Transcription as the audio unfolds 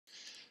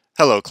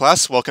Hello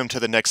class, welcome to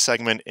the next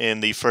segment in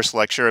the first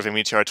lecture of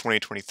METR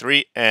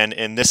 2023, and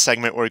in this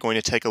segment we're going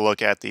to take a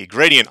look at the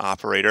gradient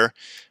operator,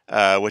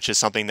 which is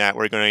something that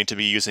we're going to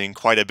be using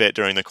quite a bit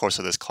during the course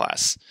of this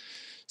class.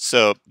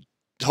 So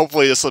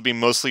hopefully this will be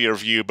mostly a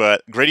review,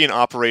 but gradient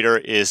operator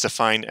is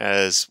defined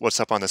as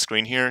what's up on the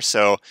screen here.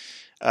 So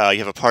you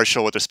have a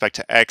partial with respect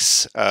to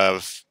x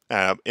of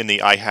in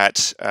the I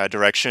hat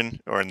direction,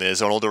 or in the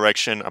zonal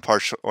direction, a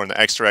partial, or in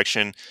the x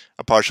direction,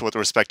 a partial with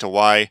respect to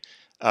y.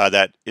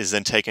 That is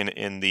then taken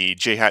in the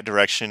j hat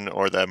direction,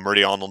 or the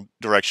meridional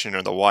direction,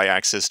 or the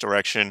y-axis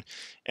direction,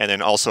 and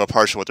then also a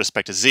partial with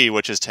respect to z,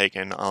 which is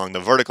taken along the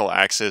vertical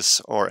axis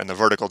or in the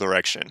vertical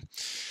direction.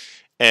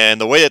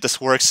 And the way that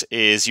this works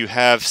is you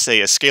have,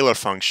 say, a scalar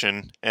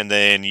function, and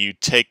then you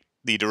take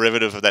the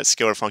derivative of that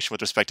scalar function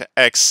with respect to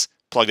x,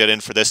 plug that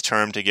in for this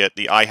term to get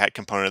the I hat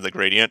component of the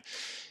gradient.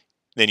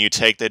 Then you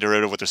take the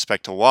derivative with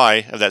respect to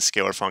y of that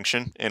scalar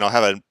function, and I'll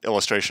have an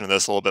illustration of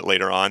this a little bit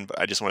later on, but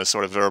I just want to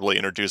sort of verbally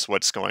introduce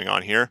what's going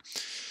on here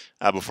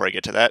before I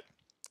get to that.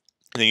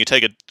 And then you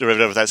take a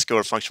derivative of that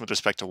scalar function with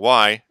respect to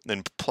y,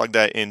 then plug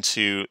that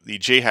into the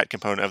j hat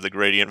component of the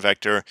gradient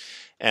vector,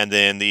 and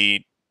then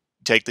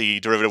take the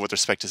derivative with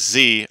respect to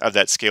z of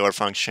that scalar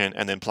function,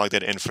 and then plug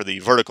that in for the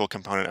vertical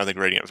component of the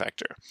gradient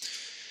vector.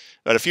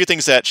 But a few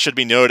things that should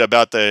be noted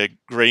about the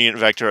gradient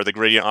vector, or the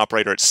gradient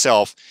operator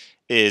itself,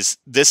 is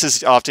this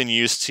is often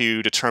used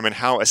to determine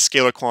how a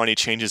scalar quantity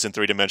changes in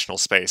three-dimensional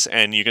space.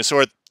 And you can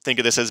sort of think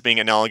of this as being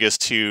analogous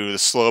to the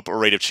slope or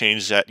rate of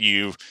change that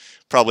you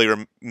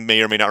probably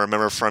may or may not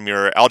remember from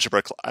your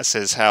algebra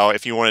classes, how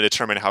if you want to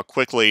determine how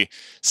quickly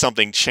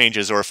something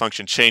changes or a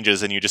function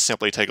changes, then you just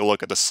simply take a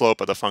look at the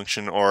slope of the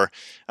function, or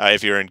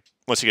if you're in,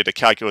 once you get to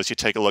calculus, you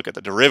take a look at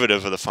the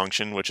derivative of the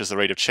function, which is the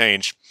rate of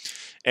change.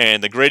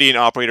 And the gradient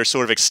operator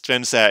sort of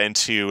extends that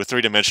into a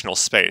three-dimensional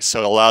space.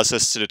 So it allows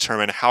us to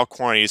determine how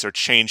quantities are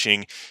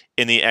changing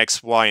in the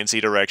x, y, and z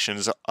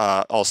directions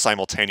all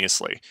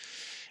simultaneously.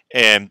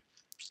 And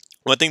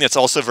one thing that's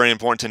also very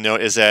important to note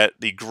is that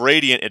the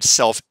gradient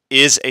itself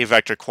is a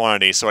vector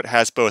quantity. So it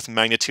has both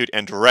magnitude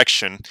and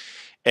direction.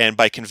 And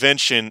by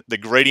convention, the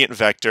gradient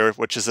vector,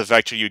 which is the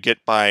vector you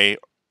get by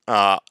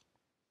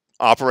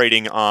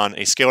operating on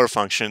a scalar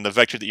function, the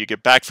vector that you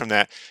get back from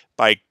that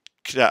by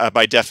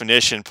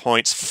definition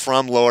points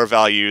from lower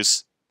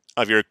values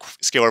of your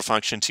scalar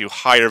function to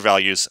higher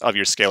values of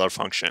your scalar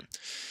function.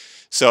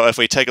 So if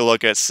we take a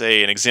look at,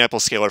 say, an example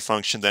scalar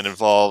function that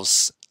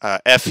involves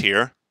f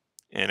here,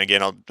 and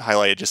again I'll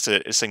highlight it just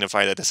to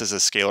signify that this is a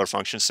scalar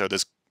function, so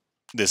this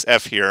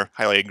f here,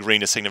 highlighted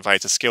green, to signify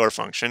it's a scalar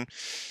function.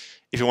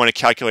 If you want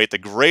to calculate the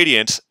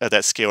gradient of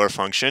that scalar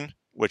function,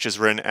 which is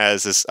written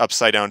as this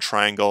upside down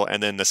triangle,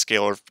 and then the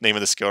scalar name of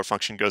the scalar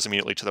function goes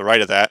immediately to the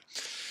right of that,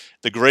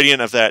 the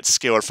gradient of that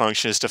scalar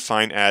function is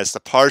defined as the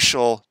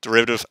partial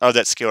derivative of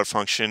that scalar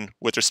function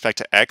with respect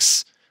to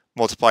x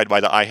multiplied by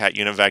the I hat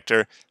unit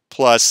vector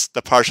plus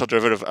the partial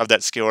derivative of that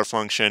scalar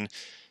function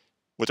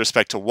with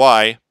respect to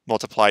y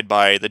multiplied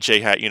by the j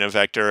hat unit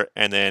vector,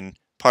 and then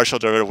partial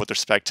derivative with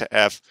respect to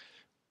f,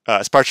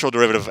 partial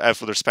derivative of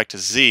f with respect to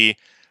z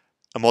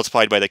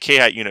multiplied by the k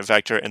hat unit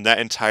vector, and that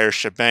entire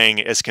shebang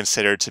is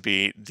considered to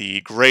be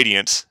the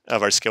gradient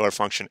of our scalar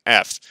function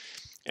f.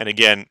 And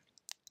again,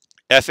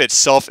 f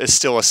itself is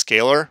still a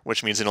scalar,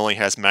 which means it only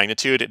has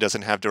magnitude, it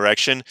doesn't have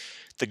direction.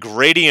 The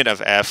gradient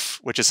of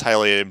f, which is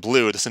highlighted in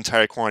blue, this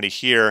entire quantity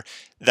here,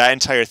 that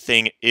entire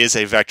thing is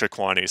a vector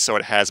quantity, so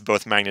it has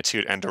both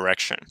magnitude and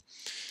direction.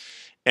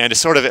 And to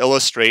sort of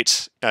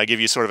illustrate, give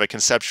you sort of a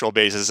conceptual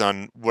basis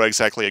on what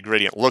exactly a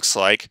gradient looks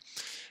like,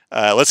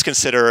 let's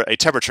consider a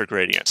temperature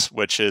gradient,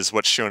 which is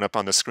what's shown up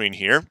on the screen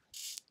here.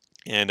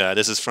 And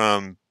this is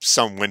from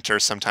some winter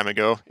some time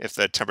ago. If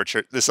the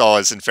temperature, this all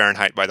is in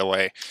Fahrenheit, by the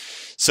way.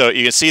 So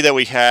you can see that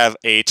we have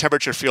a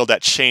temperature field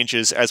that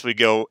changes as we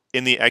go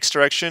in the x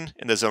direction,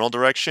 in the zonal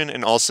direction,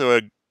 and also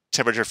a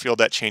temperature field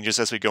that changes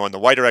as we go in the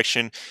y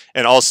direction,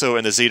 and also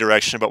in the z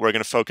direction, but we're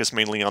going to focus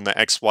mainly on the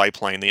xy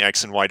plane, the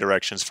x and y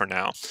directions for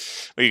now.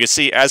 But you can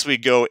see as we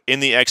go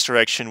in the x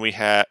direction, we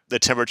have the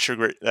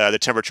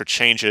temperature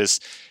changes,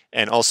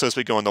 and also as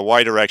we go in the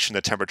y direction,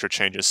 the temperature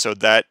changes. So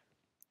that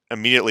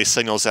immediately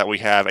signals that we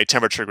have a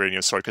temperature gradient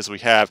of sort, because we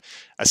have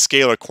a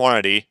scalar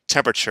quantity,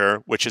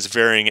 temperature, which is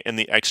varying in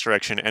the x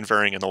direction and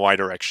varying in the y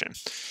direction.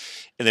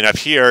 And then up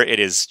here, it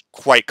is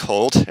quite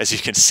cold, as you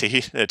can see.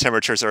 The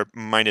temperatures are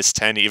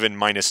 -10, even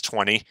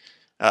 -20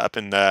 up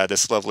in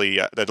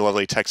the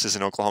lovely Texas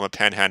and Oklahoma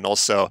panhandle.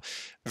 So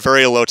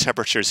very low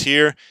temperatures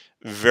here,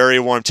 very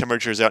warm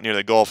temperatures out near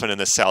the Gulf and in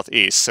the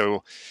southeast.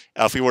 So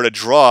if we were to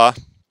draw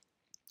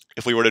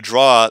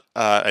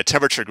a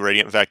temperature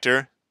gradient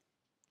vector,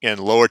 and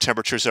lower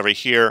temperatures over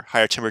here,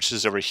 higher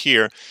temperatures over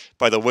here,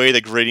 by the way the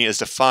gradient is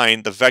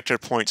defined, the vector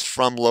points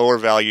from lower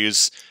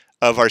values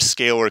of our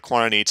scalar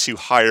quantity to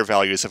higher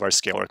values of our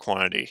scalar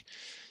quantity.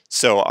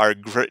 So our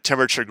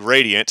temperature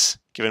gradient,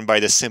 given by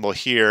this symbol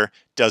here,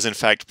 does in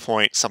fact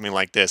point something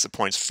like this. It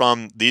points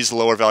from these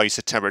lower values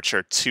of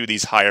temperature to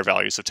these higher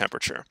values of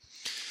temperature.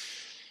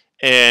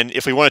 And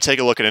if we want to take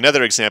a look at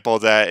another example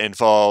that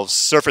involves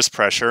surface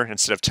pressure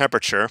instead of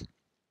temperature,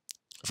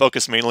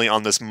 focus mainly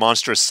on this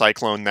monstrous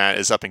cyclone that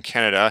is up in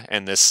Canada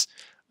and this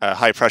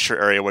high pressure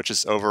area, which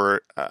is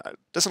over,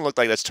 doesn't look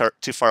like that's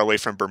too far away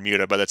from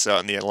Bermuda, but it's out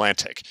in the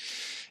Atlantic.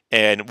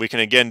 And we can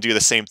again do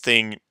the same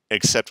thing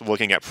except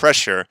looking at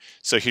pressure.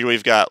 So here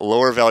we've got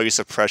lower values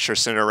of pressure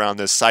centered around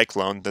this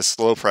cyclone, this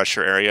low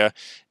pressure area,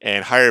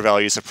 and higher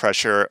values of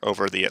pressure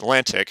over the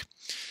Atlantic.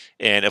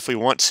 And if we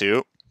want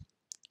to,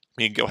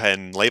 we can go ahead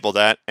and label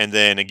that. And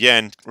then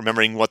again,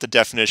 remembering what the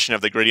definition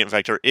of the gradient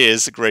vector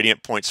is, the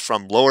gradient points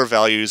from lower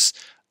values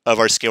of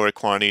our scalar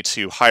quantity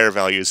to higher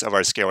values of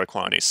our scalar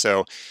quantity.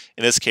 So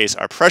in this case,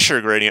 our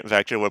pressure gradient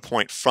vector would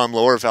point from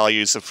lower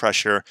values of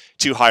pressure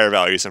to higher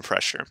values of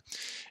pressure.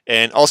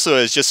 And also,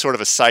 as just sort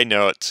of a side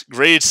note,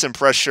 gradients in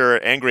pressure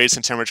and gradients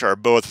in temperature are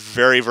both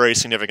very, very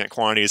significant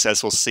quantities,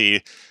 as we'll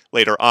see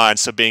later on.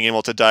 So being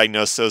able to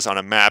diagnose those on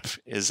a map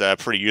is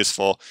pretty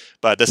useful.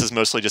 But this is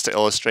mostly just to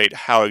illustrate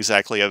how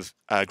exactly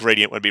a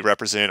gradient would be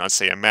represented on,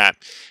 say, a map.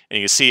 And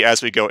you can see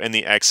as we go in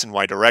the x and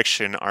y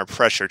direction, our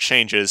pressure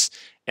changes.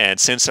 And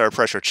since our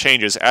pressure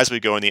changes as we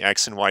go in the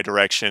x and y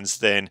directions,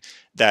 then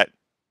that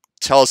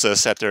tells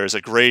us that there is a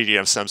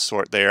gradient of some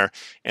sort there,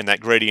 and that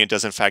gradient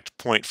does in fact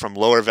point from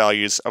lower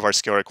values of our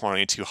scalar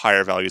quantity to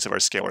higher values of our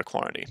scalar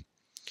quantity.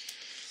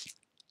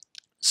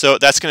 So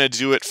that's going to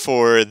do it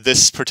for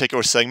this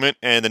particular segment,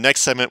 and the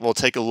next segment we'll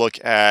take a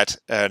look at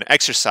an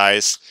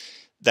exercise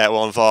that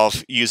will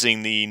involve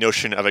using the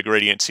notion of a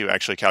gradient to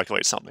actually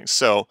calculate something.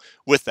 So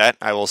with that,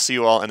 I will see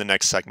you all in the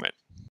next segment.